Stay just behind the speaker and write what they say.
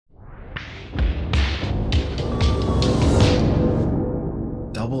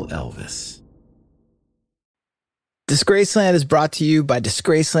this. Disgraceland is brought to you by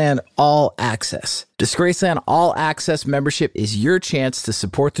Disgraceland All Access. Disgraceland All Access membership is your chance to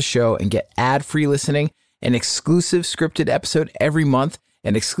support the show and get ad-free listening, an exclusive scripted episode every month,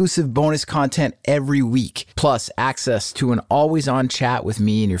 and exclusive bonus content every week, plus access to an always-on chat with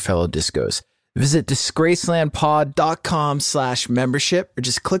me and your fellow discos. Visit disgracelandpod.com/membership or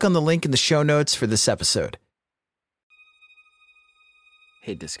just click on the link in the show notes for this episode.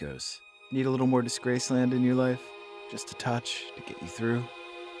 Hey, discos. Need a little more Disgraceland in your life? Just a touch to get you through?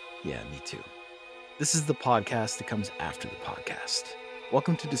 Yeah, me too. This is the podcast that comes after the podcast.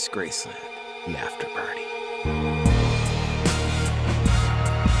 Welcome to Disgraceland, the after party.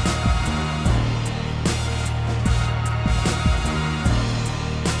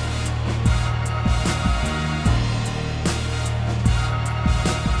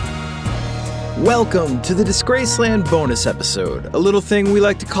 Welcome to the Disgraceland bonus episode, a little thing we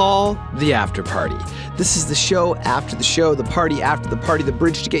like to call the after party. This is the show after the show, the party after the party, the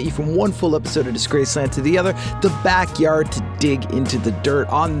bridge to get you from one full episode of Disgraceland to the other, the backyard to dig into the dirt.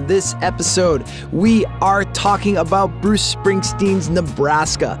 On this episode, we are talking about Bruce Springsteen's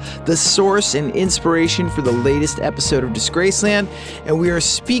Nebraska, the source and inspiration for the latest episode of Disgraceland, and we are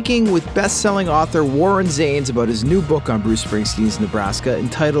speaking with best-selling author Warren Zanes about his new book on Bruce Springsteen's Nebraska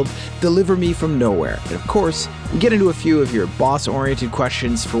entitled Deliver Me from Nowhere. And of course, we get into a few of your boss-oriented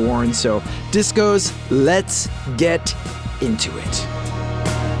questions for Warren, so discos, let's get into it.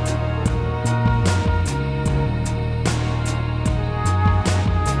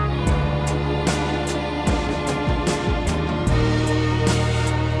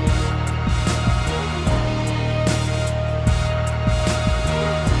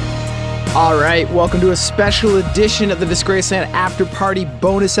 All right, welcome to a special edition of the Disgraceland After Party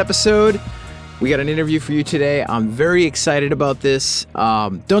bonus episode. We got an interview for you today. I'm very excited about this.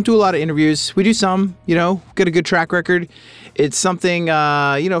 Don't do a lot of interviews. We do some, got a good track record. It's something,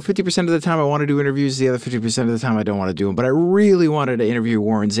 50% of the time I want to do interviews. The other 50% of the time I don't want to do them. But I really wanted to interview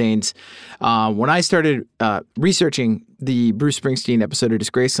Warren Zanes. When I started researching the Bruce Springsteen episode of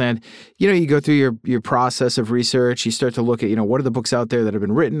Disgraceland, you go through your process of research. You start to look at, what are the books out there that have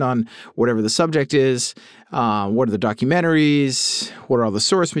been written on whatever the subject is? What are the documentaries? What are all the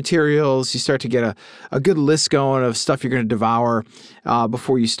source materials? You start to get a good list going of stuff you're going to devour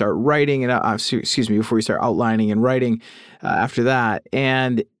before you start writing, and before you start outlining and writing after that.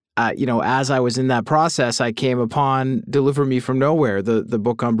 And as I was in that process, I came upon Deliver Me from Nowhere, the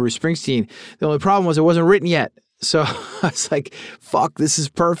book on Bruce Springsteen. The only problem was it wasn't written yet. So I was like, fuck, this is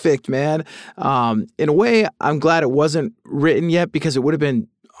perfect, man. In a way, I'm glad it wasn't written yet because it would have been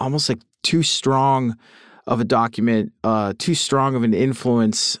almost like too strong of a document, too strong of an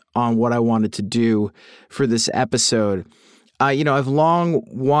influence on what I wanted to do for this episode. I've long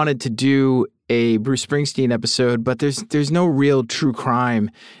wanted to do a Bruce Springsteen episode, but there's no real true crime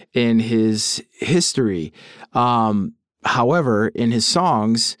in his history. However, in his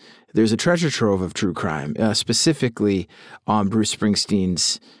songs, there's a treasure trove of true crime, specifically on Bruce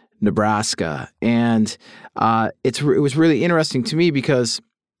Springsteen's Nebraska. And it was really interesting to me because,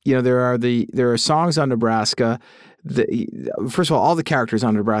 there are songs on Nebraska. First of all the characters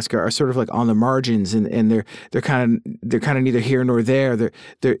on Nebraska are sort of like on the margins, and they're kind of neither here nor there.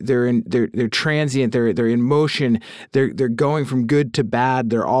 They're transient. They're in motion. They're going from good to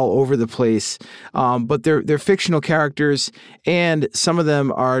bad. They're all over the place. But they're fictional characters, and some of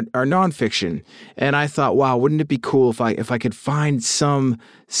them are nonfiction. And I thought, wow, wouldn't it be cool if I could find some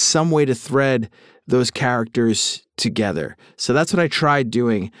way to thread those characters together. So that's what I tried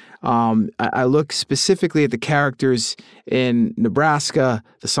doing. I look specifically at the characters in Nebraska,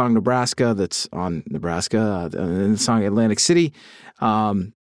 the song Nebraska that's on Nebraska, and the song Atlantic City,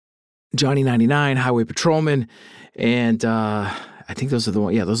 Johnny 99, Highway Patrolman, and I think those are the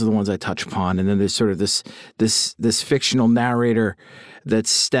ones. Yeah, those are the ones I touch upon. And then there's sort of this fictional narrator that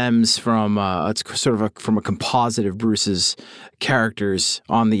stems from it's sort of from a composite of Bruce's characters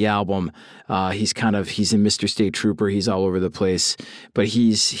on the album. He's in Mr. State Trooper. He's all over the place, but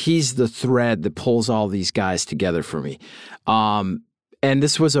he's the thread that pulls all these guys together for me. And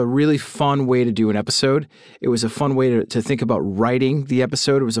this was a really fun way to do an episode. It was a fun way to think about writing the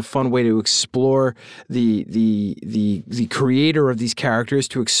episode. It was a fun way to explore the creator of these characters,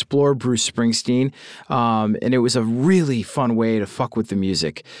 to explore Bruce Springsteen. And it was a really fun way to fuck with the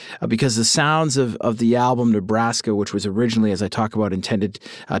music because the sounds of the album Nebraska, which was originally, as I talk about, intended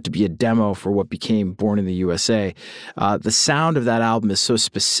to be a demo for what became Born in the USA, the sound of that album is so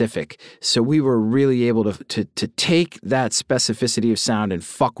specific. So we were really able to take that specificity of sound sound and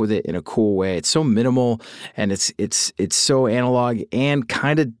fuck with it in a cool way. It's so minimal, and it's so analog and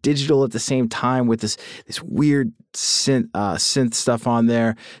kind of digital at the same time with this weird synth stuff on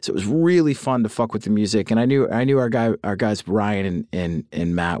there. So it was really fun to fuck with the music, and I knew our guys Brian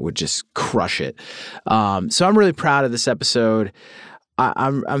and Matt would just crush it. So I'm really proud of this episode.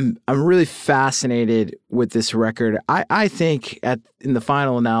 I'm really fascinated with this record. I think in the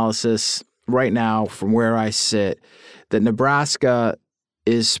final analysis right now, from where I sit, that Nebraska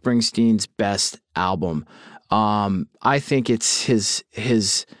is Springsteen's best album. I think it's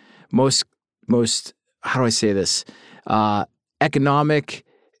his most how do I say this? Economic,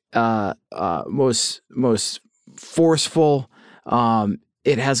 most forceful.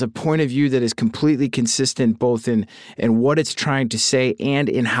 It has a point of view that is completely consistent both in what it's trying to say and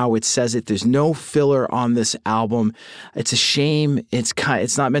in how it says it. There's no filler on this album. It's a shame.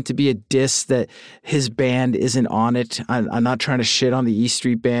 It's not meant to be a diss that his band isn't on it. I'm not trying to shit on the E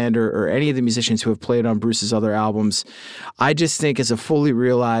Street Band or any of the musicians who have played on Bruce's other albums. I just think as a fully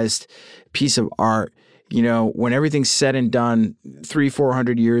realized piece of art, when everything's said and done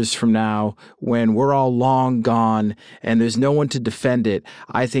 300-400 years from now, when we're all long gone and there's no one to defend it,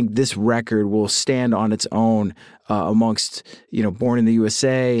 I think this record will stand on its own amongst, Born in the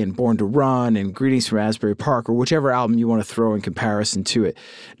USA and Born to Run and Greetings from Asbury Park, or whichever album you want to throw in comparison to it.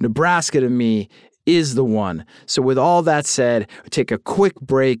 Nebraska, to me, is the one. So with all that said, take a quick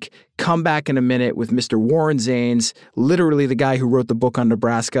break, come back in a minute with Mr. Warren Zanes, literally the guy who wrote the book on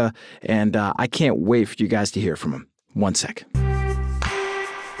Nebraska, and I can't wait for you guys to hear from him. One sec.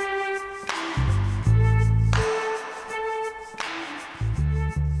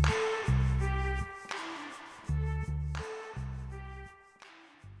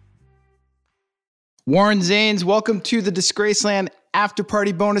 Warren Zanes, welcome to the Disgraceland After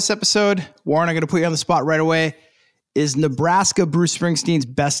Party bonus episode. Warren, I'm going to put you on the spot right away. Is Nebraska Bruce Springsteen's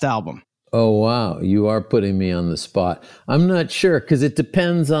best album? Oh, wow. You are putting me on the spot. I'm not sure because it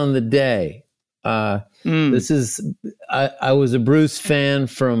depends on the day. I was a Bruce fan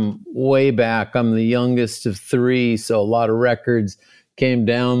from way back. I'm the youngest of three, so a lot of records came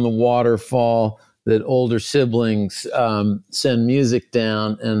down the waterfall that older siblings send music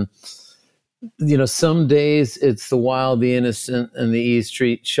down. And some days it's the Wild, the Innocent, and the E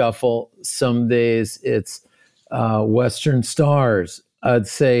Street Shuffle. Some days it's Western Stars. I'd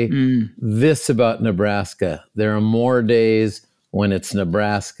say this about Nebraska. There are more days when it's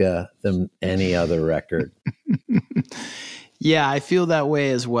Nebraska than any other record. Yeah, I feel that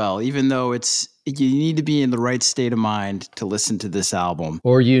way as well, even though you need to be in the right state of mind to listen to this album.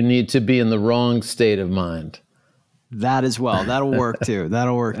 Or you need to be in the wrong state of mind. That as well. That'll work too.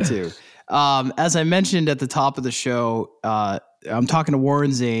 As I mentioned at the top of the show, I'm talking to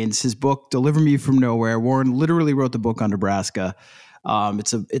Warren Zanes. His book, Deliver Me From Nowhere. Warren literally wrote the book on Nebraska.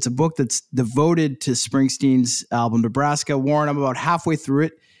 It's a book that's devoted to Springsteen's album, Nebraska. Warren, I'm about halfway through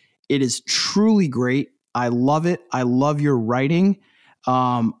it. It is truly great. I love it. I love your writing.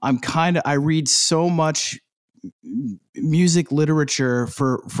 I read so much music literature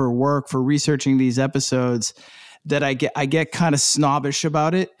for work, for researching these episodes, that I get kind of snobbish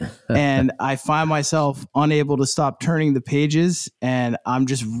about it, and I find myself unable to stop turning the pages, and I'm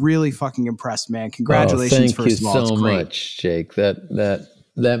just really fucking impressed, man. Congratulations, first of all. Thank you so much, Jake.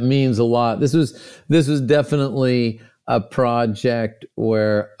 That means a lot. This was definitely a project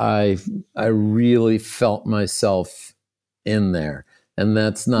where I really felt myself in there, and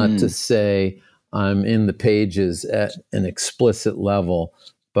that's not to say I'm in the pages at an explicit level,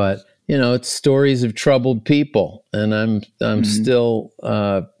 but it's stories of troubled people, and I'm still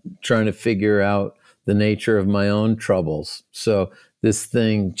trying to figure out the nature of my own troubles. So this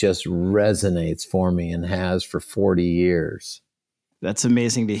thing just resonates for me and has for 40 years. That's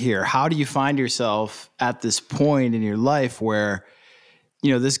amazing to hear. How do you find yourself at this point in your life where,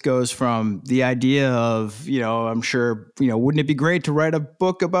 this goes from the idea of, I'm sure, wouldn't it be great to write a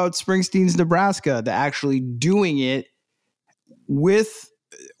book about Springsteen's Nebraska, to actually doing it with,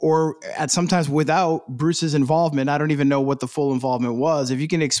 or sometimes without, Bruce's involvement? I don't even know what the full involvement was. If you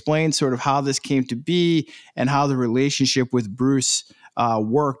can explain sort of how this came to be and how the relationship with Bruce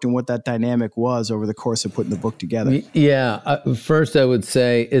worked and what that dynamic was over the course of putting the book together. Yeah. First, I would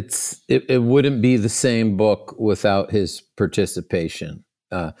say it wouldn't be the same book without his participation.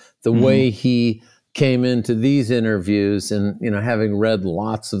 The way he came into these interviews, and having read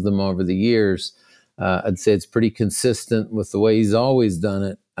lots of them over the years, I'd say it's pretty consistent with the way he's always done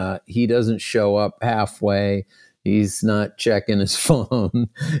it. He doesn't show up halfway. He's not checking his phone.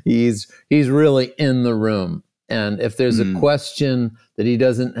 He's really in the room. And if there's a question that he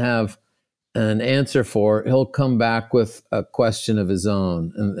doesn't have an answer for, he'll come back with a question of his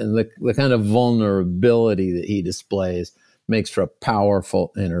own. And the kind of vulnerability that he displays makes for a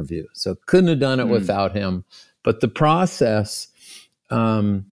powerful interview. So couldn't have done it without him. But the process,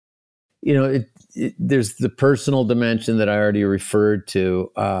 there's the personal dimension that I already referred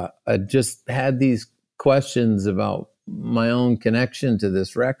to. I just had these questions about my own connection to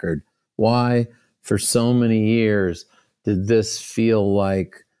this record. Why, for so many years, did this feel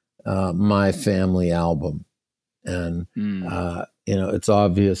like my family album? And, it's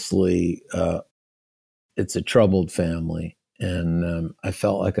obviously, it's a troubled family. And I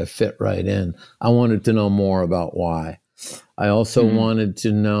felt like I fit right in. I wanted to know more about why. I also wanted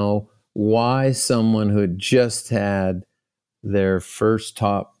to know why someone who had just had their first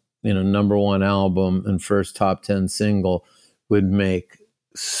top, number one album and first top 10 single would make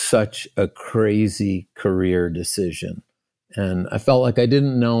such a crazy career decision. And I felt like I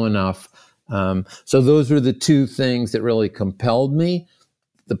didn't know enough. So those were the two things that really compelled me.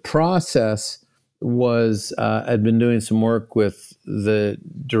 The process was, I'd been doing some work with the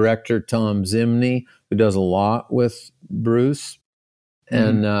director, Tom Zimney, who does a lot with Bruce.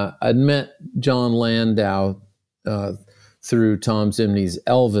 And I'd met John Landau through Tom Zimney's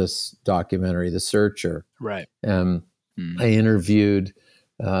Elvis documentary, The Searcher. Right. I interviewed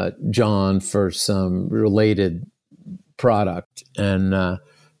John for some related product, and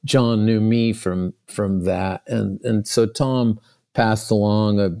John knew me from that. And so Tom passed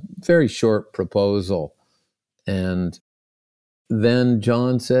along a very short proposal. And then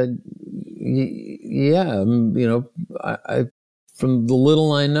John said, yeah, I from the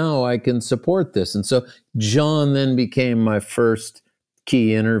little I know, I can support this. And so John then became my first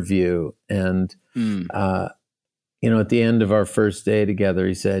key interview. And, at the end of our first day together,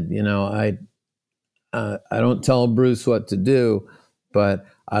 he said, I don't tell Bruce what to do, but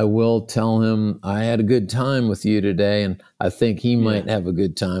I will tell him I had a good time with you today, and I think he might have a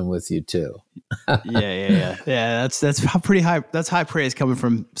good time with you too. Yeah. That's pretty high. That's high praise coming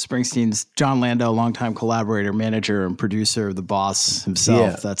from Springsteen's John Landau, longtime collaborator, manager, and producer of The Boss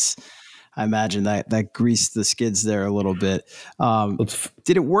himself. Yeah. I imagine that greased the skids there a little bit.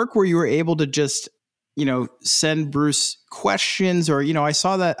 Did it work where you were able to just, send Bruce questions, or I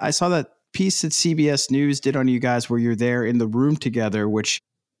saw that piece that CBS News did on you guys where you're there in the room together, which,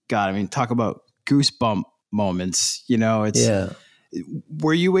 God, I mean, talk about goosebump moments.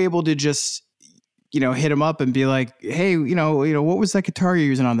 Were you able to just, hit him up and be like, hey, what was that guitar you're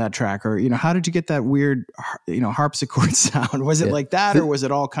using on that track? Or, how did you get that weird, harpsichord sound? Was it like that, or was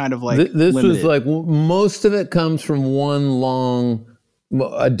it all kind of like this limited? was like, most of it comes from one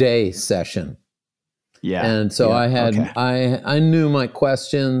a day session. Yeah. And so I knew my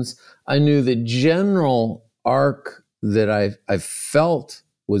questions. I knew the general arc that I felt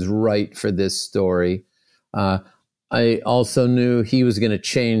was right for this story. I also knew he was going to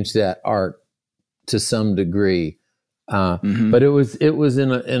change that arc to some degree. But it was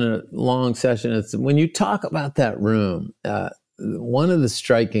in a long session. It's when you talk about that room, one of the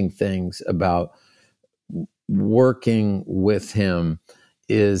striking things about working with him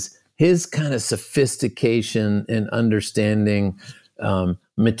is his kind of sophistication in understanding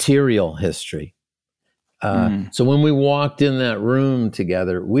material history. So when we walked in that room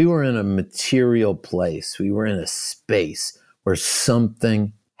together, we were in a material place. We were in a space where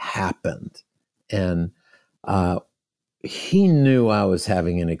something happened. And he knew I was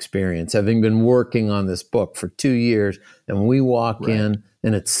having an experience, having been working on this book for 2 years. And we walk in,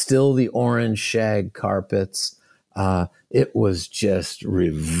 and it's still the orange shag carpets. It was just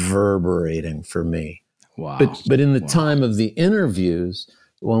reverberating for me. Wow. But in the time of the interviews,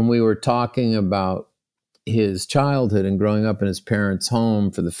 when we were talking about his childhood and growing up in his parents' home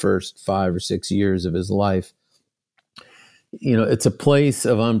for the first 5 or 6 years of his life, it's a place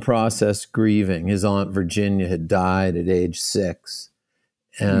of unprocessed grieving. His Aunt Virginia had died at age 6,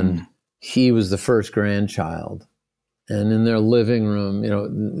 and he was the first grandchild. And in their living room,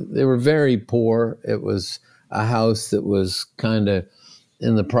 they were very poor. It was a house that was kind of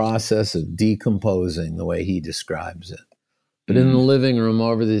in the process of decomposing, the way he describes it. But in the living room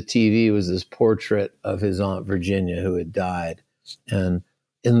over the TV was this portrait of his Aunt Virginia who had died. And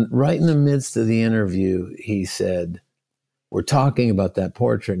right in the midst of the interview, he said, we're talking about that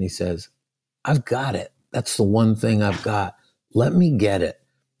portrait, and he says, I've got it. That's the one thing I've got. Let me get it.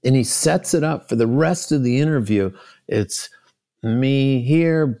 And he sets it up for the rest of the interview. It's me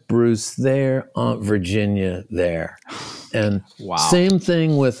here, Bruce there, Aunt Virginia there. And same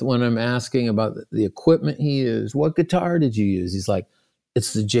thing with when I'm asking about the equipment he used. What guitar did you use? He's like,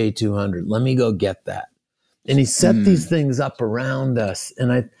 it's the J200. Let me go get that. And he set these things up around us.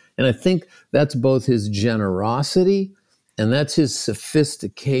 And And I think that's both his generosity and that's his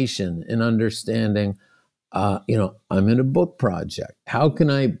sophistication in understanding, I'm in a book project. How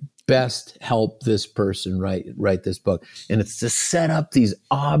can I best help this person write this book? And it's to set up these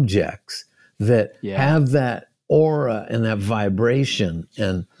objects that have that aura and that vibration.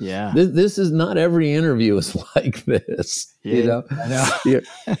 And this is not every interview is like this. I know.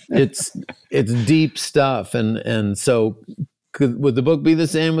 It's deep stuff. And so would the book be the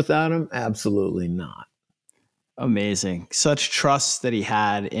same without him? Absolutely not. Amazing. Such trust that he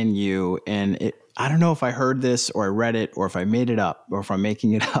had in you. And I don't know if I heard this or I read it or if I made it up or if I'm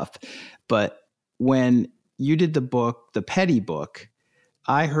making it up, but when you did the book, the Petty book,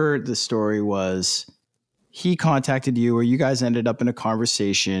 I heard the story was he contacted you or you guys ended up in a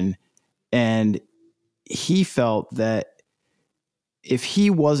conversation and he felt that if he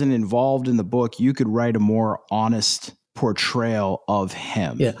wasn't involved in the book, you could write a more honest portrayal of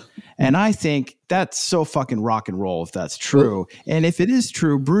him. Yeah. And I think that's so fucking rock and roll if that's true. And if it is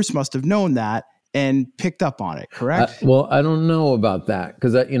true, Bruce must have known that and picked up on it, correct? Well, I don't know about that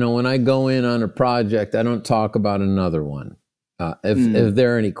because, when I go in on a project, I don't talk about another one. If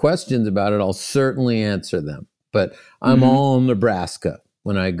there are any questions about it, I'll certainly answer them. But I'm all Nebraska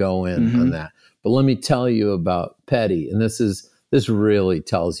when I go in on that. But let me tell you about Petty. And this really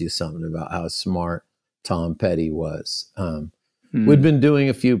tells you something about how smart Tom Petty was. We'd been doing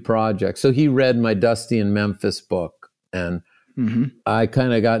a few projects. So he read my Dusty in Memphis book. And I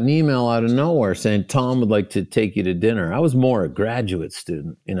kind of got an email out of nowhere saying, Tom would like to take you to dinner. I was more a graduate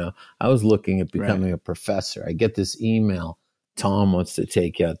student. I was looking at becoming a professor. I get this email. Tom wants to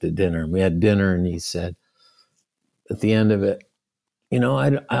take you out to dinner. And we had dinner and he said, at the end of it,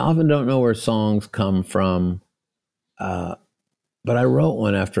 I often don't know where songs come from, but I wrote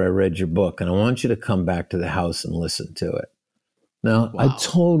one after I read your book and I want you to come back to the house and listen to it. Now, I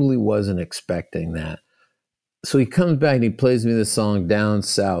totally wasn't expecting that. So he comes back and he plays me the song Down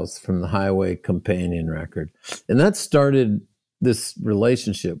South from the Highway Companion record. And that started this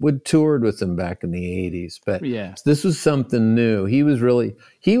relationship. We'd toured with him back in the 80s, but this was something new. He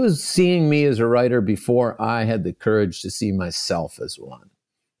was seeing me as a writer before I had the courage to see myself as one.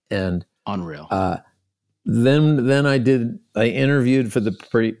 And unreal. Then I interviewed for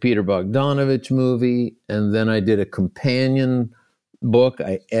the Peter Bogdanovich movie, and then I did a companion book.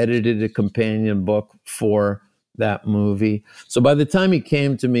 I edited a companion book for that movie. So by the time he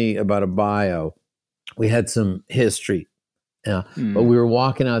came to me about a bio, we had some history. But we were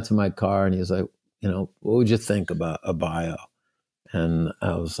walking out to my car and he was like, what would you think about a bio? And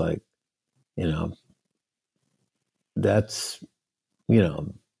I was like, that's,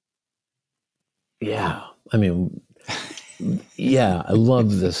 yeah. I mean, yeah, I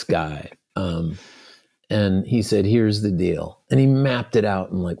love this guy. And he said, here's the deal. And he mapped it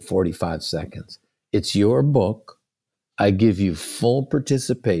out in like 45 seconds. It's your book. I give you full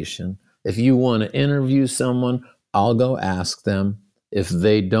participation. If you want to interview someone, I'll go ask them. If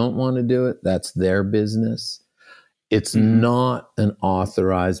they don't want to do it, that's their business. It's not an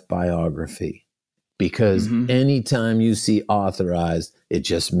authorized biography because anytime you see authorized, it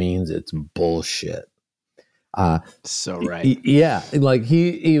just means it's bullshit. So right.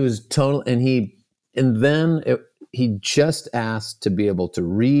 He was total, and then he just asked to be able to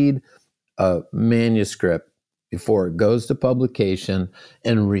read a manuscript before it goes to publication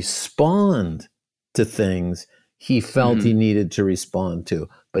and respond to things he felt he needed to respond to,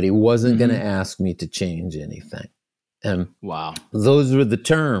 but he wasn't going to ask me to change anything. And those were the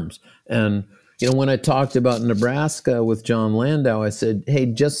terms. And, when I talked about Nebraska with John Landau, I said, hey,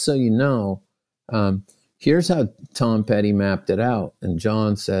 just so you know, here's how Tom Petty mapped it out. And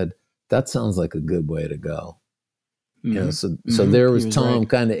John said, that sounds like a good way to go. So there was Tom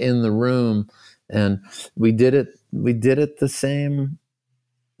kind of in the room, and we did it the same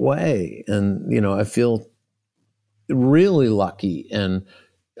way. And, I feel really lucky, and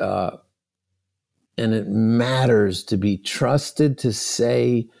it matters to be trusted to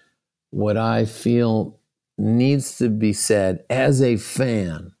say what I feel needs to be said as a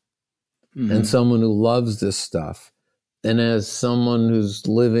fan and someone who loves this stuff, and as someone who's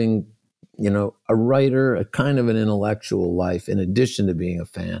living, a writer, a kind of an intellectual life in addition to being a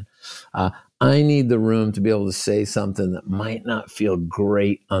fan. I need the room to be able to say something that might not feel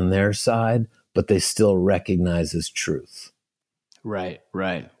great on their side, but they still recognize as truth. Right.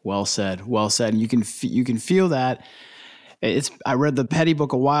 Well said. You can feel that. I read the Petty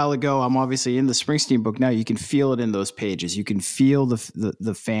book a while ago. I'm obviously in the Springsteen book now. You can feel it in those pages. You can feel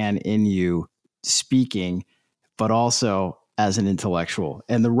the fan in you speaking, but also as an intellectual.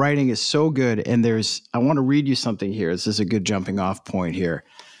 And the writing is so good. And I want to read you something here. This is a good jumping off point here.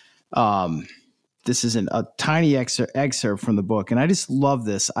 This is a tiny excerpt from the book, and I just love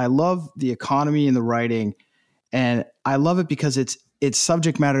this. I love the economy in the writing, and I love it because it's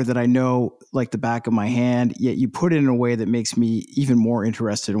subject matter that I know like the back of my hand, yet you put it in a way that makes me even more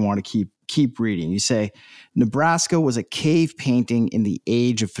interested and want to keep reading. You say, Nebraska was a cave painting in the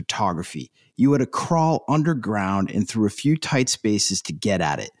age of photography. You had to crawl underground and through a few tight spaces to get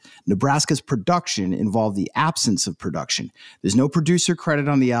at it. Nebraska's production involved the absence of production. There's no producer credit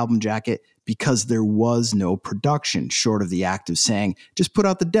on the album jacket because there was no production, short of the act of saying, just put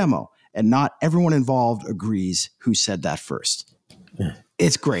out the demo. And not everyone involved agrees who said that first.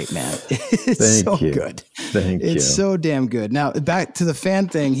 It's great, man. It's so good. Thank you. It's so damn good. Now, back to the fan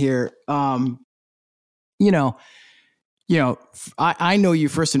thing here. I know you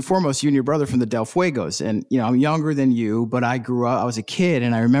first and foremost, you and your brother from the Del Fuegos. And, I'm younger than you, but I was a kid,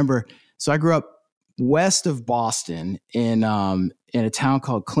 and I remember, so I grew up west of Boston in a town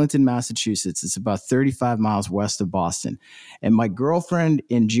called Clinton, Massachusetts. It's about 35 miles west of Boston. And my girlfriend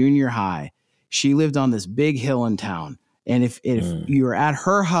in junior high, she lived on this big hill in town. And if you were at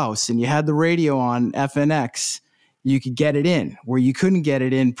her house and you had the radio on FNX, you could get it in where you couldn't get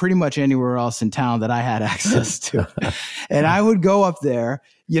it in pretty much anywhere else in town that I had access to. And I would go up there,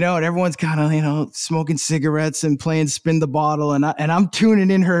 and everyone's kind of, smoking cigarettes and playing Spin the Bottle. And I'm tuning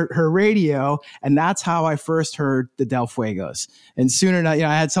in her radio. And that's how I first heard the Del Fuegos. And soon enough,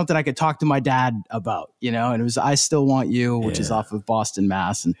 I had something I could talk to my dad about, and it was I Still Want You, which is off of Boston,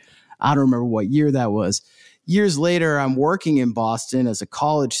 Mass. And I don't remember what year that was. Years later, I'm working in Boston as a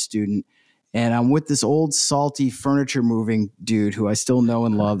college student, and I'm with this old salty furniture moving dude who I still know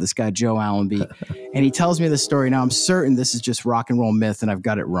and love, this guy Joe Allenby. And he tells me this story. Now, I'm certain this is just rock and roll myth and I've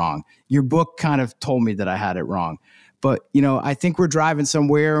got it wrong. Your book kind of told me that I had it wrong. But, I think we're driving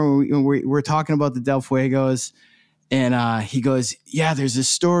somewhere and we're talking about the Del Fuegos. And he goes, yeah, there's this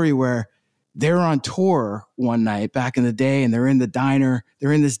story where they were on tour one night back in the day, and they're in this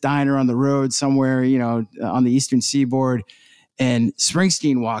diner on the road somewhere, on the Eastern Seaboard. And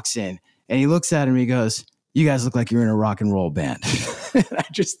Springsteen walks in and he looks at him and he goes, you guys look like you're in a rock and roll band. I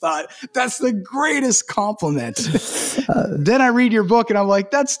just thought that's the greatest compliment. Then I read your book and I'm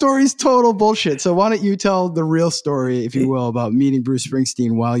like, that story's total bullshit. So why don't you tell the real story, if you will, about meeting Bruce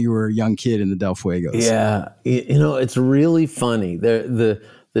Springsteen while you were a young kid in the Del Fuegos? Yeah. It's really funny. The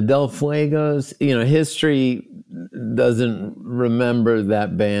Del Fuegos, history doesn't remember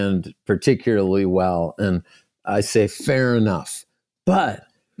that band particularly well. And I say fair enough. But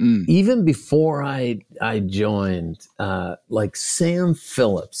even before I joined, like Sam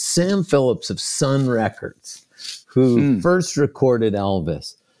Phillips of Sun Records, who first recorded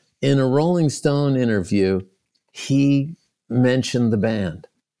Elvis, in a Rolling Stone interview, he mentioned the band.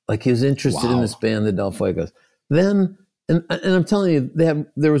 Like he was interested in this band, the Del Fuegos. Then, and I'm telling you,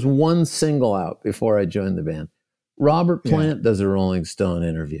 there was one single out before I joined the band. Robert Plant does a Rolling Stone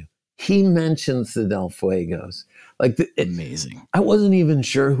interview. He mentions the Del Fuegos. Amazing. I wasn't even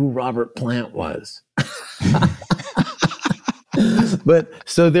sure who Robert Plant was. But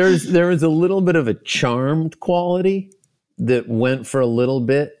so there was a little bit of a charmed quality that went for a little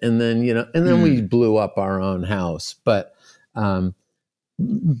bit, and then we blew up our own house. But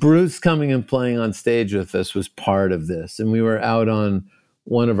Bruce coming and playing on stage with us was part of this, and we were out on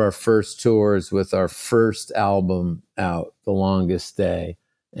one of our first tours with our first album out, The Longest Day,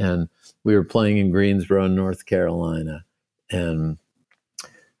 and we were playing in Greensboro, North Carolina. And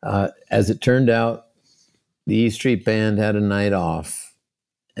as it turned out, the E Street Band had a night off,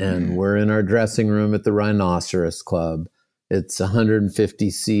 and we're in our dressing room at the Rhinoceros Club. It's a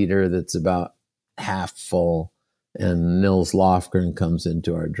 150-seater that's about half full, and Nils Lofgren comes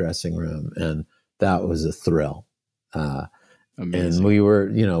into our dressing room, and that was a thrill. And we were,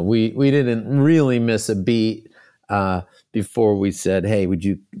 we didn't really miss a beat before we said, hey, would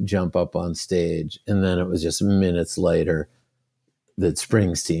you jump up on stage? And then it was just minutes later that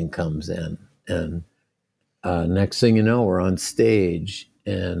Springsteen comes in. And next thing you know, we're on stage,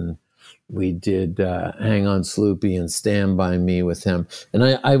 and we did Hang On Sloopy and Stand By Me with him. And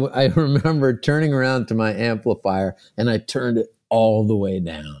I remember turning around to my amplifier, and I turned it all the way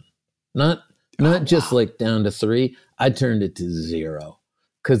down. Not just like down to 3. I turned it to 0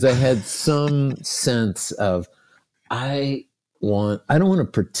 because I had some sense of, I don't want to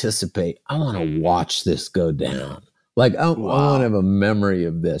participate. I want to watch this go down. Like, I want to have a memory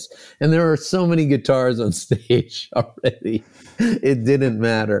of this. And there are so many guitars on stage already. It didn't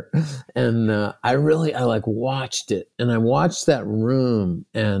matter. And I watched it. And I watched that room.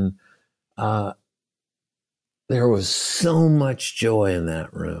 And there was so much joy in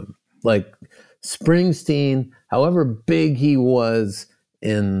that room. Like Springsteen, however big he was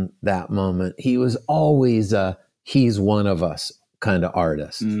in that moment. He was always a he's one of us kind of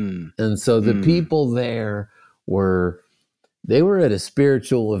artist. And so the people there they were at a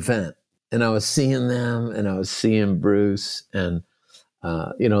spiritual event, and I was seeing them and I was seeing Bruce. And,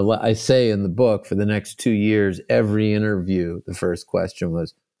 I say in the book, for the next 2 years, every interview, the first question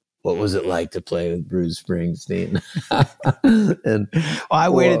was, what was it like to play with Bruce Springsteen? I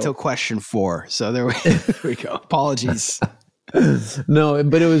waited till question 4. So there we go. Apologies. No,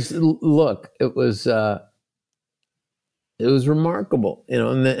 but it was remarkable,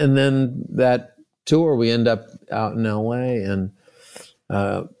 and then that tour, we end up out in LA, and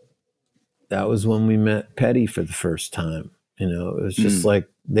that was when we met Petty for the first time. It was just like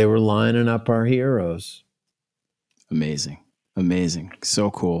they were lining up our heroes. Amazing. So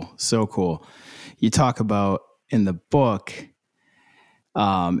cool. You talk about in the book,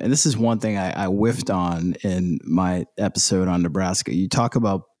 and this is one thing I whiffed on in my episode on Nebraska. You talk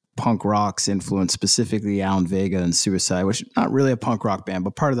about punk rock's influence, specifically Alan Vega and Suicide, which is not really a punk rock band,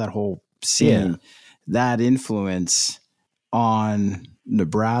 but part of that whole scene, that influence on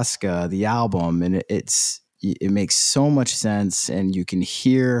Nebraska, the album. And it makes so much sense. And you can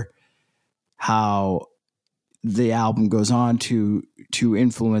hear how the album goes on to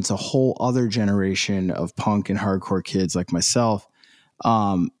influence a whole other generation of punk and hardcore kids like myself.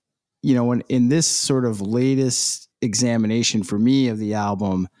 When in this sort of latest examination for me of the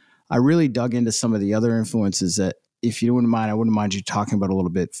album, I really dug into some of the other influences that, if you wouldn't mind, I wouldn't mind you talking about a little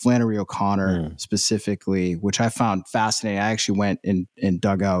bit. Flannery O'Connor specifically, which I found fascinating. I actually went and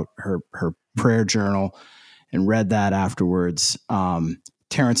dug out her prayer journal and read that afterwards.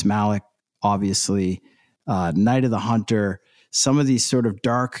 Terrence Malick, obviously, Night of the Hunter, some of these sort of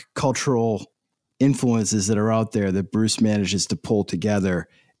dark cultural influences that are out there that Bruce manages to pull together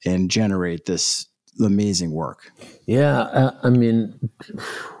and generate this amazing work. Yeah,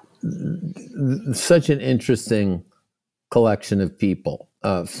 such an interesting collection of people.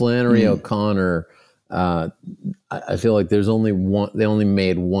 Flannery O'Connor, I feel like there's only one. They only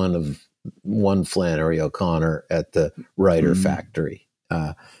made one Flannery O'Connor at the Writer Factory.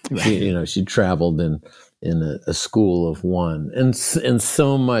 She traveled in a school of one, and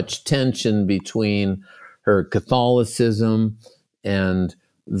so much tension between her Catholicism and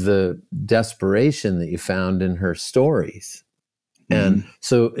the desperation that you found in her stories. And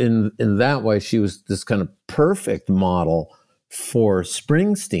so in that way, she was this kind of perfect model for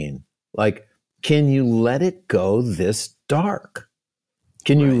Springsteen. Like, can you let it go this dark?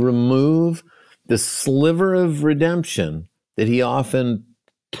 Can you remove the sliver of redemption that he often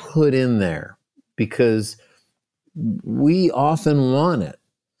put in there? Because we often want it.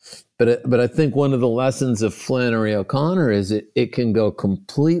 But I think one of the lessons of Flannery O'Connor is it can go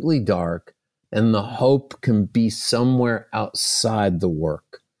completely dark, and the hope can be somewhere outside the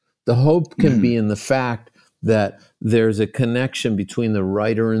work. The hope can be in the fact that there's a connection between the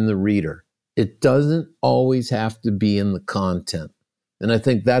writer and the reader. It doesn't always have to be in the content. And I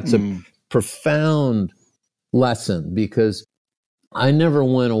think that's a profound lesson, because I never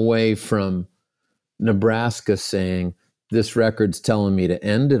went away from Nebraska saying, this record's telling me to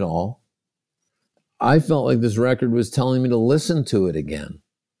end it all. I felt like this record was telling me to listen to it again.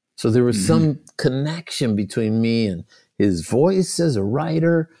 So there was some connection between me and his voice as a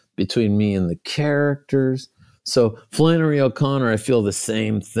writer, between me and the characters. So Flannery O'Connor, I feel the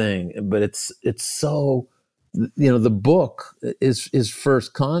same thing, but it's so, the book, his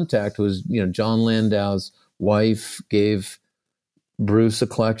first contact was, John Landau's wife gave Bruce a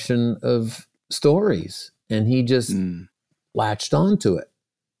collection of stories, and he just latched onto it.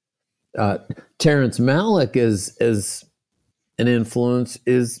 Terrence Malick as an influence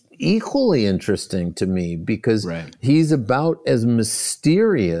is equally interesting to me, because he's about as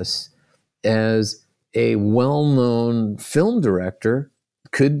mysterious as a well-known film director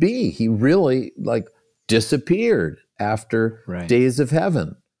could be. He really disappeared after Days of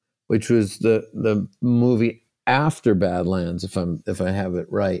Heaven, which was the movie after Badlands, if I have it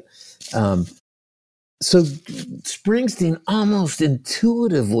right. So Springsteen almost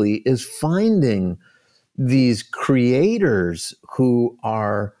intuitively is finding these creators who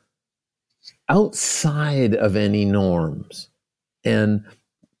are outside of any norms, and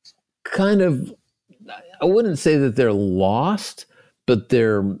kind of, I wouldn't say that they're lost, but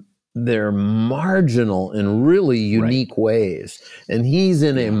they're marginal in really unique ways. And he's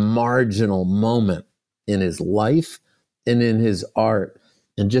in a marginal moment in his life and in his art,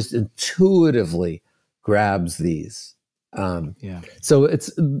 and just intuitively grabs these. So it's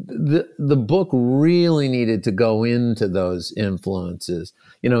the book really needed to go into those influences,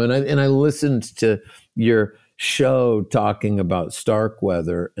 and I listened to your show talking about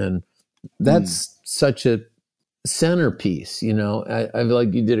Starkweather, and that's such a centerpiece. You know, I feel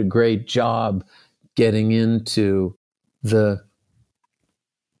like you did a great job getting into the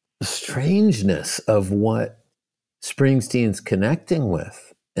strangeness of what Springsteen's connecting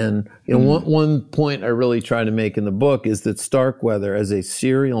with. And you know, one point I really try to make in the book is that Starkweather, as a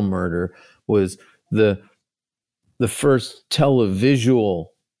serial murder, was the first televisual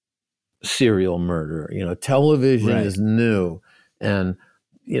serial murder. You know, television is new, and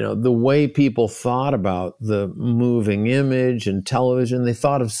you know, the way people thought about the moving image and television, they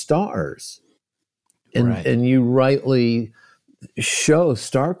thought of stars. And you rightly show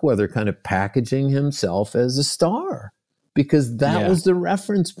Starkweather kind of packaging himself as a star, because that was the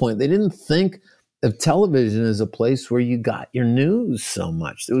reference point. They didn't think of television as a place where you got your news so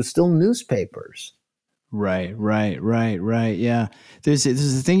much. There was still newspapers. Right. Yeah. There's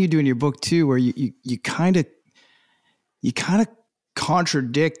a thing you do in your book too, where you kind of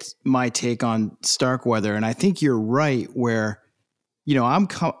contradict my take on Starkweather. And I think you're right, where, you know,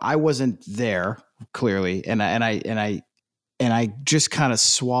 I wasn't there clearly. And I just kind of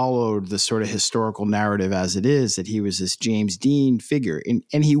swallowed the sort of historical narrative as it is, that he was this James Dean figure,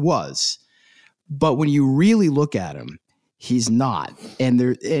 and he was. But when you really look at him, he's not.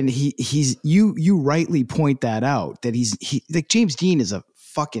 You rightly point that out, that he's like James Dean is a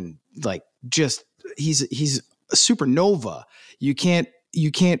fucking he's a supernova. You can't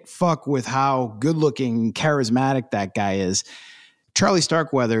fuck with how good looking, charismatic that guy is. Charlie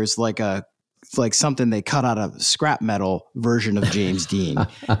Starkweather is like something they cut out of scrap metal version of James Dean.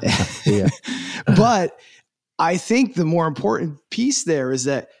 But I think the more important piece there is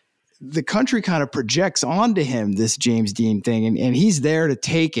that the country kind of projects onto him this James Dean thing, and he's there to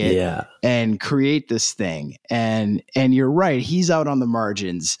take it and create this thing. And you're right, he's out on the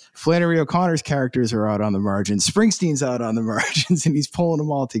margins. Flannery O'Connor's characters are out on the margins. Springsteen's out on the margins, and he's pulling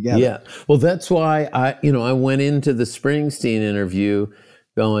them all together. Yeah. Well, that's why I went into the Springsteen interview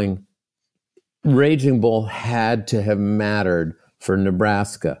going, Raging Bull had to have mattered for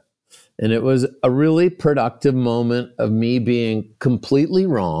Nebraska. And it was a really productive moment of me being completely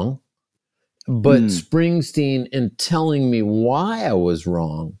wrong, but Springsteen, in telling me why I was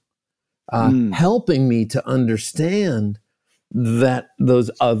wrong, helping me to understand that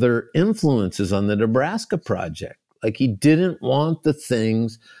those other influences on the Nebraska project. Like, he didn't want the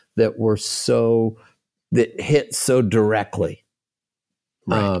things that hit so directly.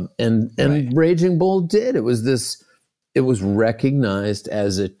 Right. And Raging Bull did. It was recognized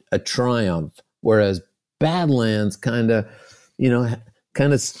as a triumph, whereas Badlands kind of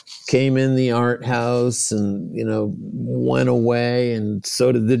came in the art house and, you know, went away, and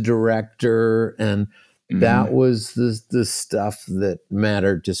so did the director. And that was the stuff that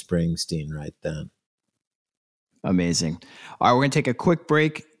mattered to Springsteen right then. Amazing. All right, we're going to take a quick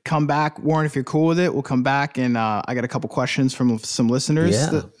break. Come back. Warren, if you're cool with it, we'll come back, and I got a couple questions from some listeners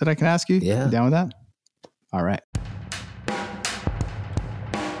that I can ask you. Yeah. You down with that? All right.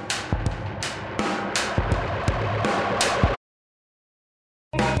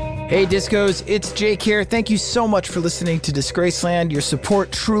 Hey Discos, it's Jake here. Thank you so much for listening to Disgraceland. Your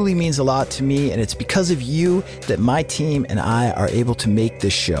support truly means a lot to me, and it's because of you that my team and I are able to make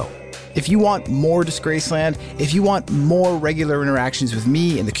this show. If you want more Disgraceland, if you want more regular interactions with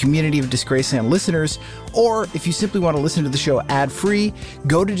me and the community of Disgraceland listeners, or if you simply want to listen to the show ad-free,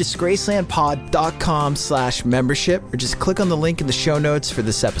 go to disgracelandpod.com/membership, or just click on the link in the show notes for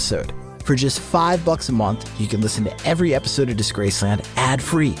this episode. For just $5 a month, you can listen to every episode of Disgraceland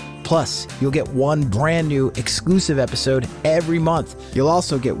ad-free. Plus, you'll get one brand new exclusive episode every month. You'll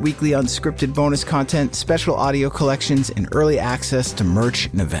also get weekly unscripted bonus content, special audio collections, and early access to merch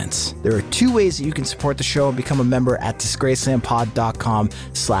and events. There are 2 ways that you can support the show and become a member at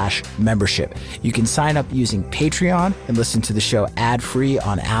disgracelandpod.com/membership. You can sign up using Patreon and listen to the show ad-free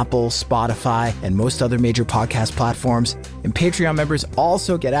on Apple, Spotify, and most other major podcast platforms. And Patreon members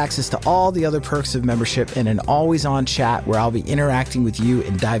also get access to all the other perks of membership and an always-on chat where I'll be interacting with you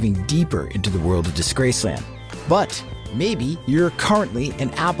and diving deeper into the world of Disgraceland. But maybe you're currently an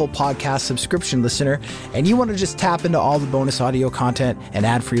Apple Podcast subscription listener and you want to just tap into all the bonus audio content and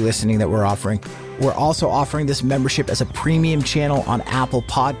ad-free listening that we're offering. We're also offering this membership as a premium channel on Apple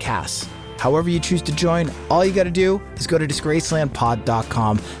Podcasts. However you choose to join, all you got to do is go to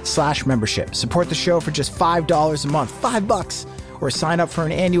disgracelandpod.com/membership. Support the show for just $5 a month, $5, or sign up for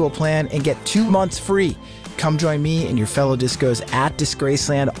an annual plan and get 2 months free. Come join me and your fellow discos at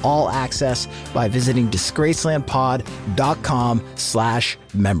Disgraceland All Access by visiting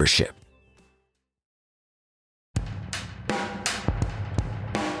disgracelandpod.com/membership.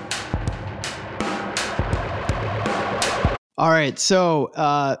 All right. So,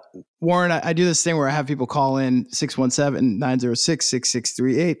 Warren, I do this thing where I have people call in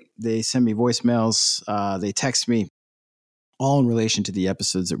 617-906-6638. They send me voicemails. They text me, all in relation to the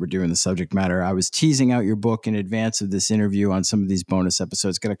episodes that we're doing, the subject matter. I was teasing out your book in advance of this interview on some of these bonus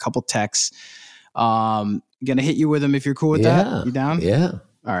episodes. Got a couple texts. Gonna hit you with them if you're cool with that. You down? Yeah.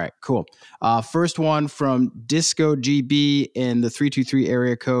 All right, cool. First one from Disco GB in the 323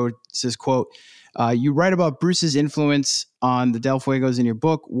 area code says, quote, you write about Bruce's influence on the Del Fuegos in your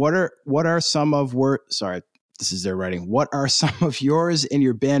book. What are some of this is their writing. What are some of yours and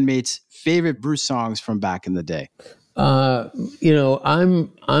your bandmates' favorite Bruce songs from back in the day? I'm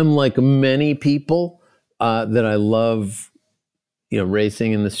like many people that I love,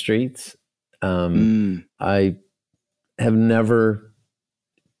 racing in the streets. I have never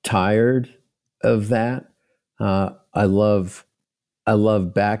tired of that. I love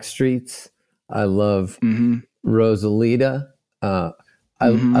Backstreets. I love Rosalita. I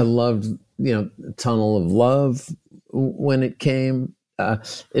loved, Tunnel of Love when it came.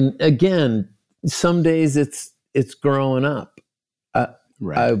 And again, some days it's growing up.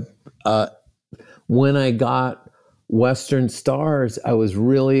 Right. When I got Western Stars, I was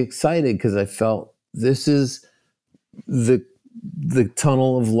really excited because I felt this is the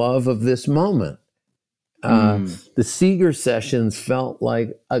tunnel of love of this moment. The Seeger sessions felt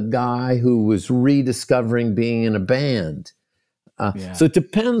like a guy who was rediscovering being in a band. So it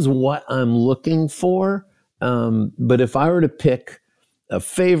depends what I'm looking for. But if I were to pick a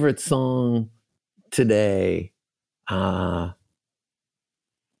favorite song today, I'm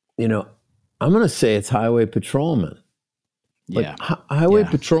going to say it's Highway Patrolman. Yeah. Highway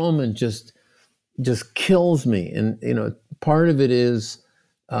Patrolman just kills me. And, part of it is,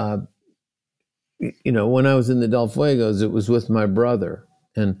 when I was in the Del Fuegos, it was with my brother.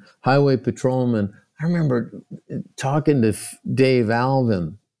 And Highway Patrolman, I remember talking to Dave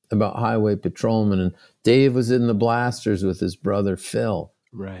Alvin about Highway Patrolman, and Dave was in the Blasters with his brother Phil.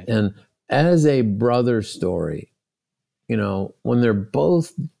 Right. And as a brother story, when they're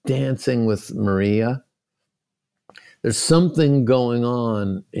both dancing with Maria, there's something going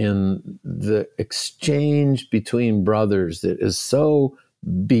on in the exchange between brothers that is so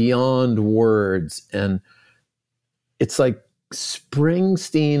beyond words. And it's like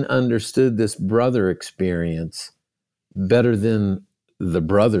Springsteen understood this brother experience better than the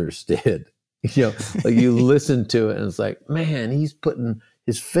brothers did. Like you listen to it and it's like, man, he's putting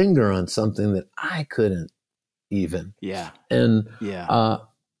his finger on something that I couldn't even. Yeah. And I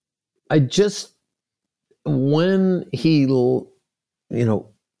just, when he,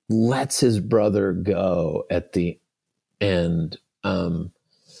 lets his brother go at the end, to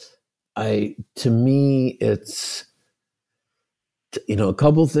me, it's, a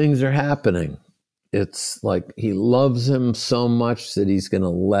couple things are happening. It's like he loves him so much that he's going to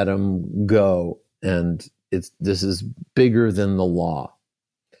let him go. And this is bigger than the law.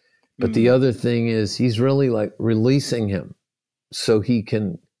 But the other thing is he's really like releasing him so he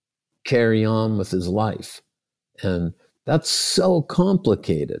can carry on with his life. And that's so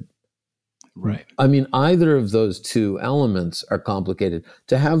complicated. Right. I mean, either of those two elements are complicated.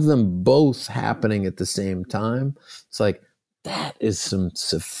 To have them both happening at the same time, it's like, that is some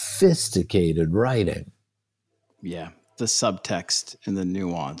sophisticated writing. Yeah. The subtext and the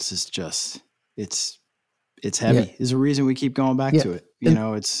nuance is just, it's heavy. Yeah. There's a reason we keep going back to it.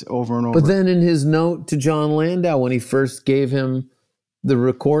 It's over and over. But then in his note to John Landau, when he first gave him the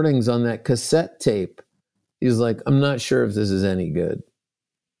recordings on that cassette tape, he was like, I'm not sure if this is any good.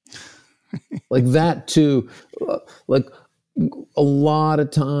 Like that too, like a lot of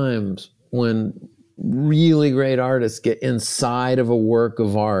times when really great artists get inside of a work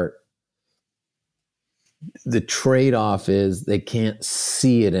of art, the trade-off is they can't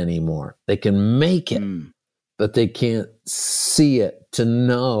see it anymore. They can make it, but they can't see it to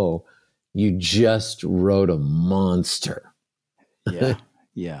know you just wrote a monster. Yeah.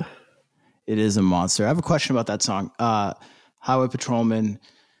 Yeah. It is a monster. I have a question about that song. Highway Patrolman,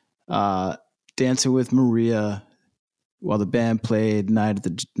 Dancing with Maria, while the band played Night at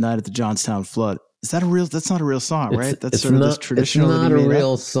the Johnstown Flood. Is that that's not a real song, right? That's sort of this traditional. It's not a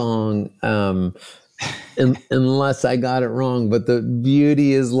real song, unless I got it wrong. But the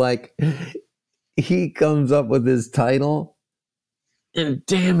beauty is like he comes up with his title, and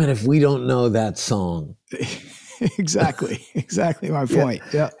damn it if we don't know that song. Exactly my point.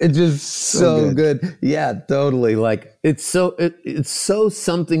 Yeah. It's just so good. Yeah, totally. Like it's so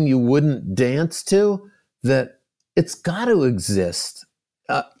something you wouldn't dance to that it's got to exist.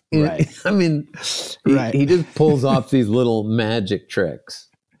 Right. I mean, he just pulls off these little magic tricks.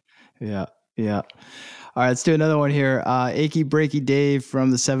 Yeah. Yeah. All right, let's do another one here. Achy Breaky Dave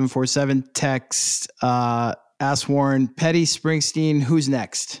from the 747 text asks Warren, Petty, Springsteen, who's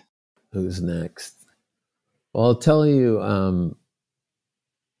next? Who's next? Well, I'll tell you, I'm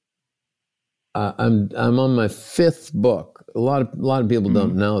on my fifth book. A lot of people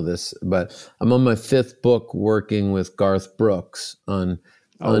don't know this, but I'm on my fifth book working with Garth Brooks on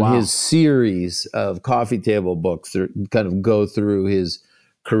his series of coffee table books that kind of go through his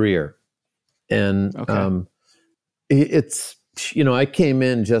career. And it's, I came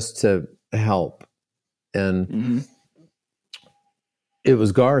in just to help. And it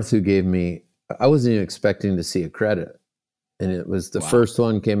was Garth who gave me, I wasn't even expecting to see a credit. And it was the first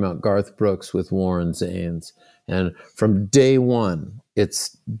one came out, Garth Brooks with Warren Zanes. And from day one,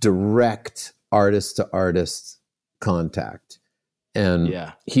 it's direct artist to artist contact. And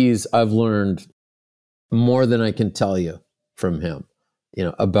I've learned more than I can tell you from him,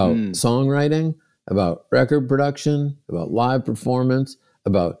 about songwriting, about record production, about live performance,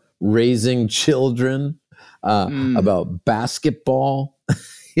 about raising children, about basketball,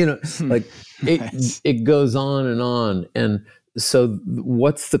 it goes on and on. And so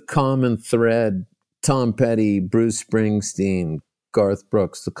what's the common thread? Tom Petty, Bruce Springsteen, Garth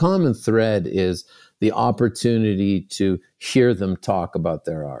Brooks. The common thread is the opportunity to hear them talk about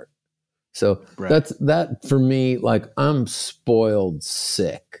their art. So that's that for me. Like, I'm spoiled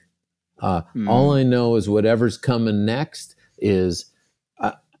sick. All I know is whatever's coming next is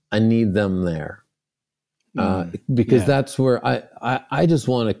I need them there, because that's where I just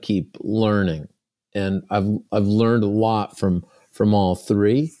want to keep learning, and I've learned a lot from all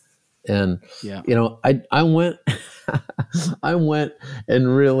three. And I went I went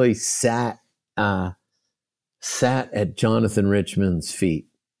and really sat at Jonathan Richman's feet,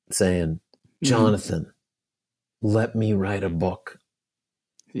 saying, Jonathan, let me write a book.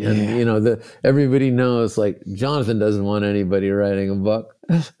 And everybody knows, like, Jonathan doesn't want anybody writing a book.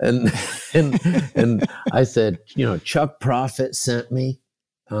 And I said, Chuck Prophet sent me.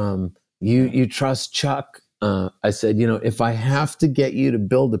 You trust Chuck? I said, if I have to get you to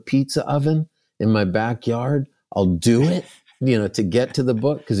build a pizza oven in my backyard, I'll do it, to get to the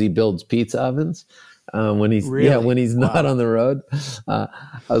book, because he builds pizza ovens when he's not on the road. I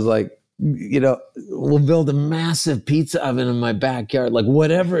was like, we'll build a massive pizza oven in my backyard, like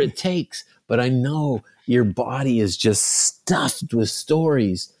whatever it takes. But I know your body is just stuffed with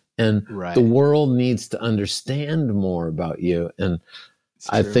stories, and the world needs to understand more about you. And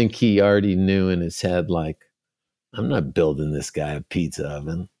I think he already knew in his head, like, I'm not building this guy a pizza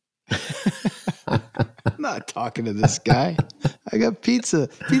oven. I'm not talking to this guy. I got pizza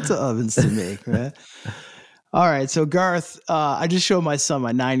ovens to make, right? All right. So Garth, I just showed my son,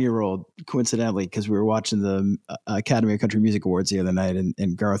 my 9-year-old, coincidentally, because we were watching the Academy of Country Music Awards the other night,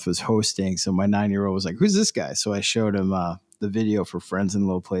 and Garth was hosting. So my 9-year-old was like, who's this guy? So I showed him the video for Friends in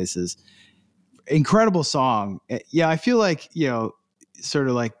Low Places. Incredible song. Yeah. I feel like, sort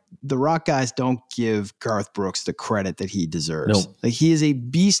of like the rock guys don't give Garth Brooks the credit that he deserves. Nope. Like, he is a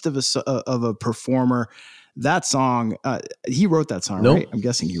beast of a performer. That song, he wrote that song, right? I'm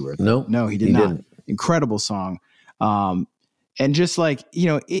guessing he wrote that. No, he did not. Didn't. Incredible song. And just like,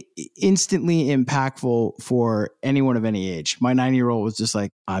 instantly impactful for anyone of any age. My 9-year-old was just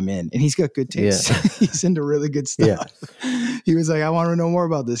like, I'm in. And he's got good taste. Yeah. He's into really good stuff. Yeah. He was like, I want to know more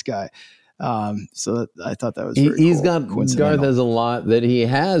about this guy. So I thought that was very he's cool. Garth has a lot that he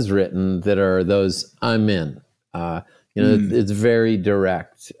has written that are those I'm in. It's very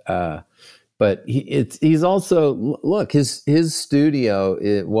direct. But he's also, look, his studio,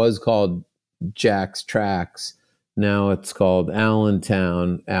 it was called Jack's Tracks. Now it's called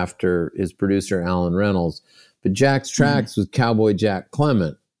Allentown, after his producer Alan Reynolds. But Jack's Tracks was Cowboy Jack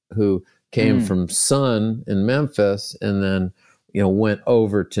Clement, who came from Sun in Memphis and then went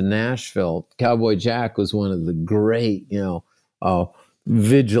over to Nashville. Cowboy Jack was one of the great,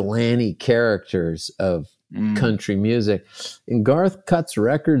 vigilante characters of country music. And Garth cuts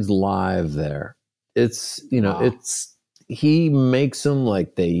records live there. It's, he makes them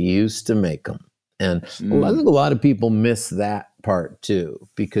like they used to make them. And I think a lot of people miss that part too,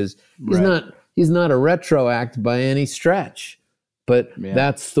 because he's not a retro act by any stretch. But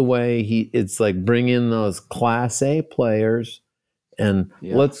that's the way it's like, bring in those Class A players. And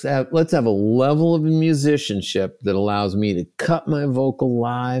let's have a level of musicianship that allows me to cut my vocal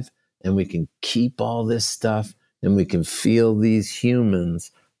live, and we can keep all this stuff, and we can feel these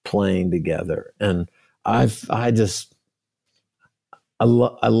humans playing together. And I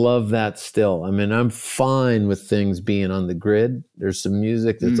love that still. I mean, I'm fine with things being on the grid. There's some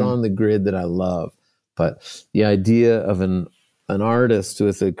music that's on the grid that I love, but the idea of an artist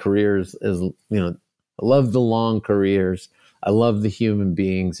with a career is I love the long careers. I love the human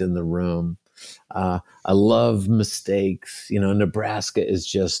beings in the room. I love mistakes. Nebraska is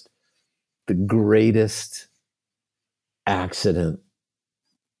just the greatest accident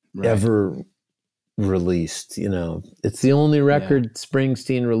ever released. It's the only record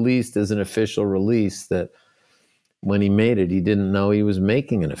Springsteen released as an official release that when he made it, he didn't know he was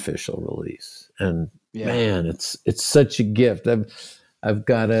making an official release. And man, it's such a gift. I've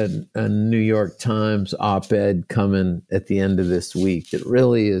got a New York Times op-ed coming at the end of this week. It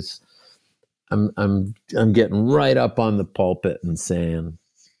really is. I'm getting right up on the pulpit and saying,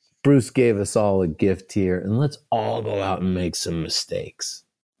 Bruce gave us all a gift here, and let's all go out and make some mistakes.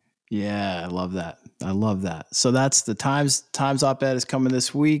 Yeah, I love that. So that's the Times op-ed is coming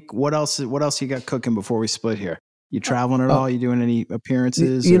this week. What else you got cooking before we split here? You traveling at all? You doing any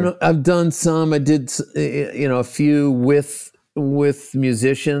appearances? I've done some. I did, a few with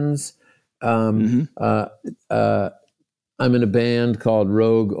musicians. I'm in a band called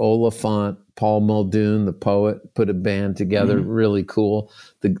Rogue Oliphant. Paul Muldoon, the poet, put a band together. Really cool.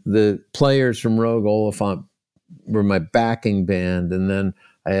 The players from Rogue Oliphant were my backing band, and then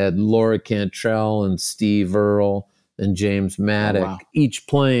I had Laura Cantrell and Steve Earle and James Maddock, each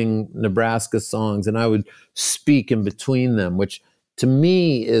playing Nebraska songs, and I would speak in between them, which to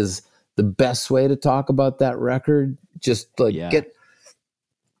me is the best way to talk about that record. Just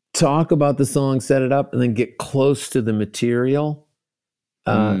talk about the song, set it up, and then get close to the material.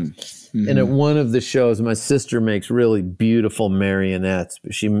 And at one of the shows, my sister makes really beautiful marionettes,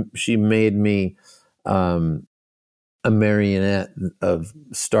 but she made me a marionette of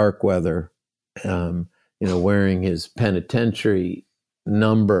Starkweather, wearing his penitentiary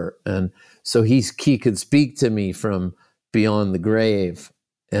number. And so he could speak to me from beyond the grave.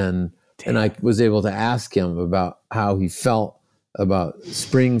 And I was able to ask him about how he felt about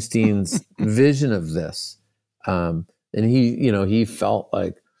Springsteen's vision of this. And he felt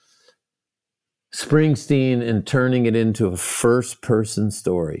like Springsteen, and turning it into a first-person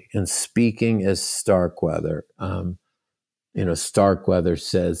story and speaking as Starkweather. Starkweather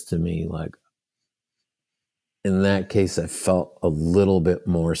says to me, like, in that case, I felt a little bit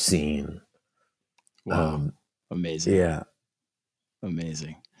more seen. Wow. Amazing. Yeah.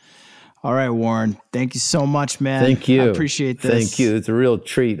 Amazing. All right, Warren. Thank you so much, man. Thank you. I appreciate this. Thank you. It's a real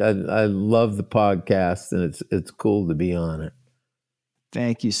treat. I love the podcast, and it's cool to be on it.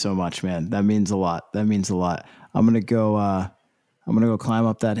 Thank you so much, man. That means a lot. I'm gonna go climb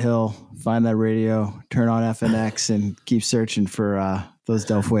up that hill, find that radio, turn on FNX, and keep searching for those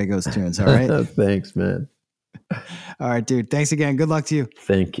Del Fuegos tunes. All right. Thanks, man. All right, dude. Thanks again. Good luck to you.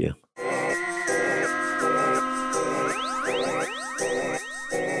 Thank you.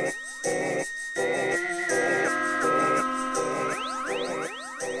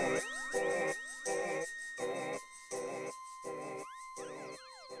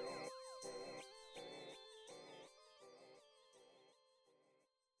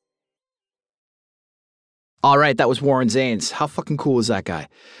 All right, that was Warren Zanes. How fucking cool is that guy?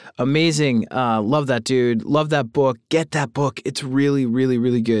 Amazing. Love that dude. Love that book. Get that book. It's really, really,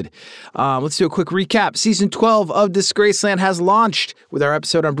 really good. Let's do a quick recap. Season 12 of Disgraceland has launched with our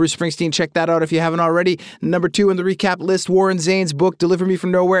episode on Bruce Springsteen. Check that out if you haven't already. Number 2 in the recap list, Warren Zanes' book, Deliver Me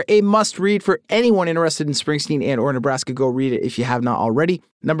From Nowhere, a must-read for anyone interested in Springsteen and or Nebraska. Go read it if you have not already.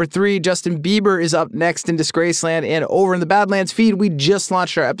 Number 3, Justin Bieber is up next in Disgraceland, and over in the Badlands feed, we just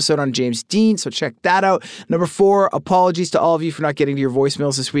launched our episode on James Dean, so check that out. Number 4, apologies to all of you for not getting to your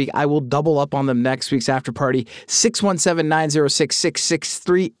voicemails this week. I will double up on them next week's after party.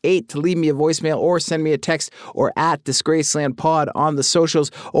 617-906-6638 to leave me a voicemail or send me a text, or at Disgraceland Pod on the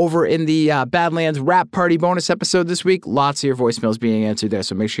socials. Over in the Badlands Rap Party bonus episode this week, lots of your voicemails being answered there,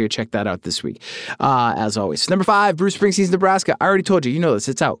 so make sure you check that out this week, as always. Number 5, Bruce Springsteen's Nebraska. I already told you, you know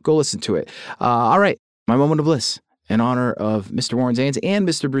this. It's out. Go listen to it. All right. My moment of bliss in honor of Mr. Warren Zanes and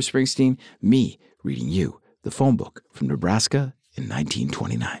Mr. Bruce Springsteen, me reading you the phone book from Nebraska in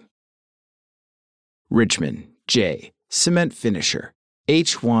 1929. Richmond, J. Cement Finisher,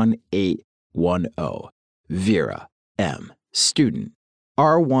 H1810. Vera, M. Student,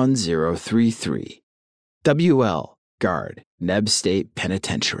 R1033. WL, Guard, Neb State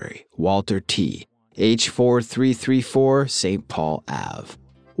Penitentiary, Walter T. H4334, St. Paul Ave.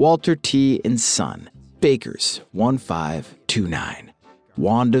 Walter T. and Son, Bakers, 1529.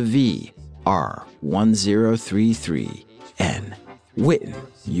 Wanda V. R1033N. Witten,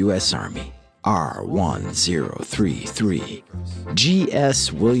 U.S. Army, R1033.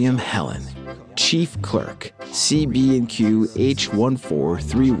 G.S. William Helen, Chief Clerk, CB&Q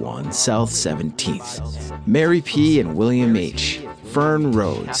H1431 South 17th. Mary P. and William H., Fern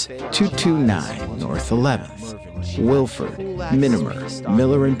Roads, 229 North 11th. Wilford, Minimer,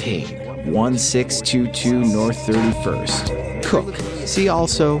 Miller and Payne, 1622 North 31st. Cook. See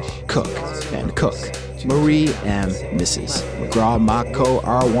also Cook and Cook. Marie M. Mrs. McGraw Mako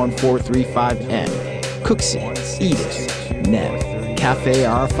R1435N. Cooksey, Edith, Nev, Cafe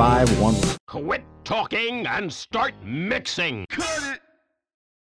R51. Quit talking and start mixing. Cut it!